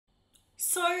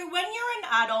So, when you're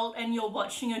an adult and you're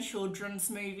watching a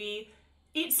children's movie,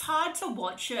 it's hard to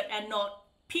watch it and not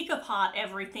pick apart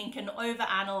everything and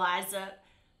overanalyze it.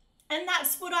 And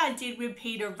that's what I did with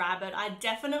Peter Rabbit. I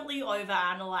definitely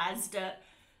overanalyzed it.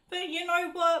 But you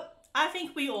know what? I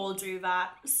think we all do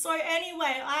that. So,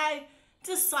 anyway, I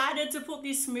decided to put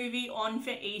this movie on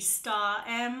for Easter.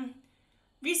 And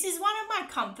this is one of my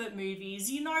comfort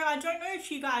movies. I don't know if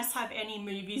you guys have any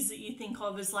movies that you think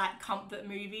of as like comfort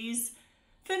movies.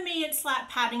 For me, it's like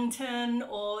Paddington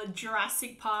or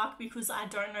Jurassic Park because I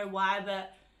don't know why,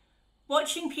 but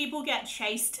watching people get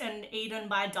chased and eaten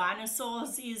by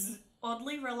dinosaurs is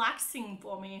oddly relaxing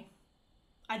for me.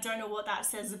 I don't know what that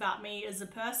says about me as a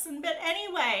person, but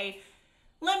anyway,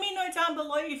 let me know down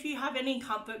below if you have any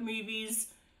comfort movies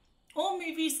or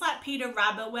movies like Peter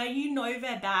Rabbit where you know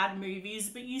they're bad movies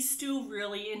but you still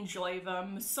really enjoy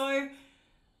them. So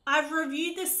I've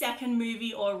reviewed the second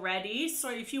movie already,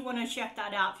 so if you want to check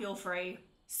that out, feel free.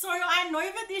 So I know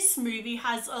that this movie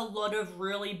has a lot of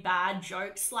really bad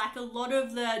jokes, like a lot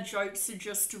of the jokes are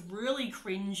just really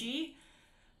cringy,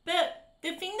 but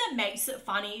the thing that makes it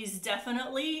funny is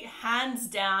definitely, hands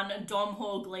down,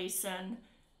 Domhnall Gleeson.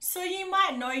 So you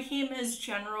might know him as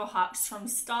General Hux from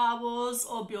Star Wars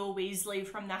or Bill Weasley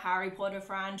from the Harry Potter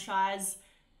franchise.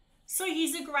 So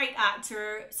he's a great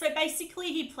actor. So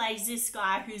basically he plays this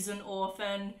guy who's an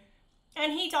orphan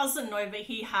and he doesn't know that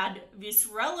he had this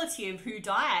relative who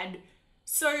died.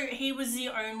 So he was the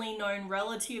only known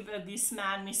relative of this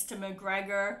man, Mr.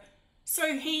 McGregor.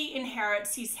 So he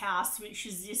inherits his house, which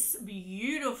is this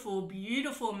beautiful,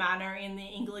 beautiful manor in the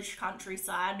English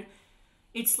countryside.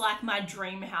 It's like my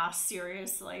dream house,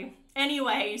 seriously.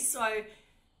 Anyway, so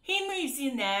he moves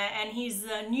in there and he's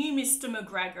the new Mr.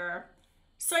 McGregor.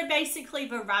 So basically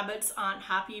the rabbits aren't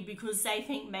happy because they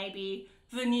think maybe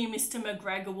the new Mr.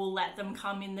 McGregor will let them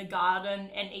come in the garden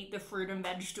and eat the fruit and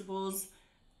vegetables.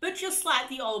 But just like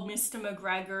the old Mr.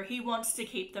 McGregor, he wants to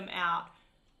keep them out.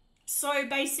 So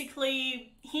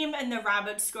basically, him and the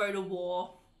rabbits go to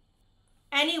war.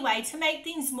 Anyway, to make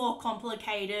things more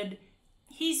complicated,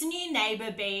 his new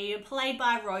neighbour Bee, played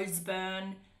by Rose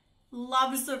Byrne,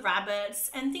 loves the rabbits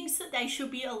and thinks that they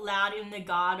should be allowed in the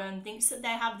garden, thinks that they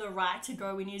have the right to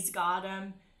go in his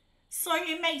garden. So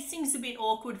it makes things a bit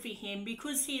awkward for him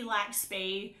because he likes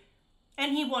Bee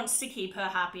and he wants to keep her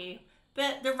happy.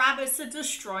 But the rabbits are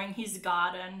destroying his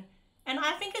garden. And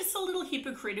I think it's a little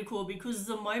hypocritical because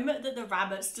the moment that the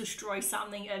rabbits destroy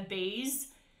something of Bee's,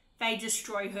 they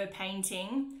destroy her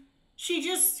painting. She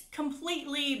just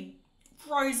completely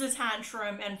throws a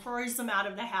tantrum and throws them out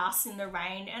of the house in the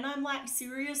rain. And I'm like,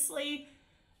 seriously?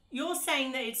 You're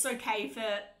saying that it's okay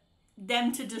for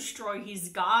them to destroy his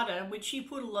garden, which he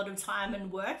put a lot of time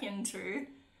and work into.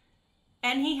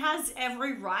 And he has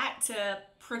every right to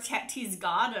protect his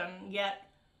garden,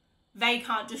 yet they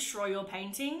can't destroy your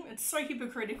painting. It's so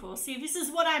hypocritical. See, this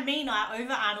is what I mean. I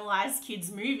overanalyze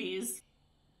kids' movies.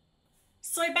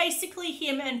 So basically,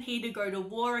 him and Peter go to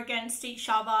war against each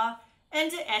other,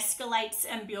 and it escalates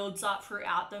and builds up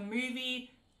throughout the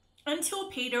movie until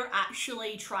Peter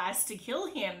actually tries to kill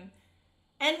him.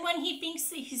 And when he thinks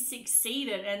that he's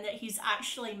succeeded and that he's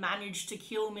actually managed to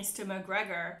kill Mr.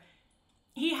 McGregor,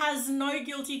 he has no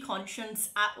guilty conscience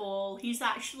at all. He's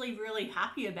actually really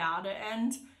happy about it.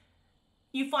 And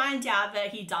you find out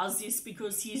that he does this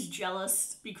because he's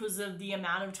jealous because of the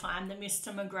amount of time that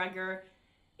Mr. McGregor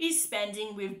is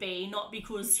spending with Bee, not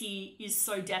because he is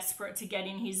so desperate to get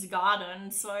in his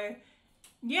garden. So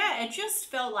yeah, it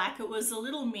just felt like it was a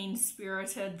little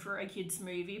mean-spirited for a kid's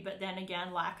movie. But then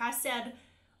again, like I said,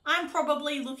 I'm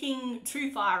probably looking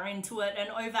too far into it and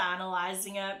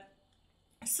overanalyzing it.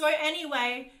 So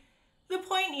anyway, the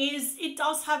point is, it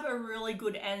does have a really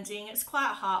good ending. It's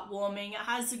quite heartwarming. It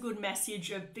has a good message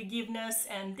of forgiveness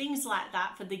and things like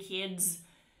that for the kids.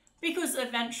 Because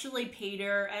eventually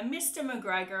Peter and Mr.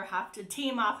 McGregor have to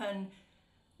team up and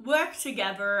work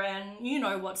together, and you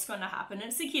know what's going to happen.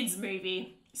 It's a kids'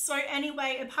 movie. So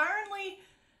anyway, apparently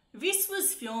this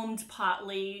was filmed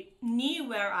partly near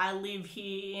where I live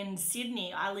here in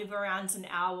Sydney. I live around an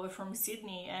hour from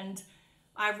Sydney, and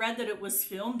I read that it was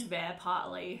filmed there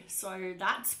partly. So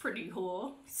that's pretty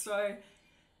cool. So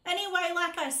anyway,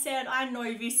 like I said, I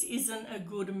know this isn't a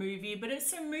good movie, but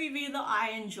it's a movie that I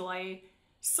enjoy.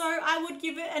 So I would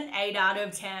give it an 8 out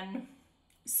of 10.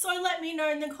 So let me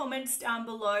know in the comments down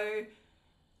below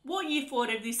what you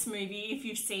thought of this movie if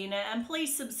you've seen it. And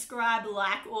please subscribe,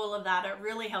 like, all of that. It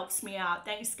really helps me out.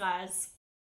 Thanks, guys.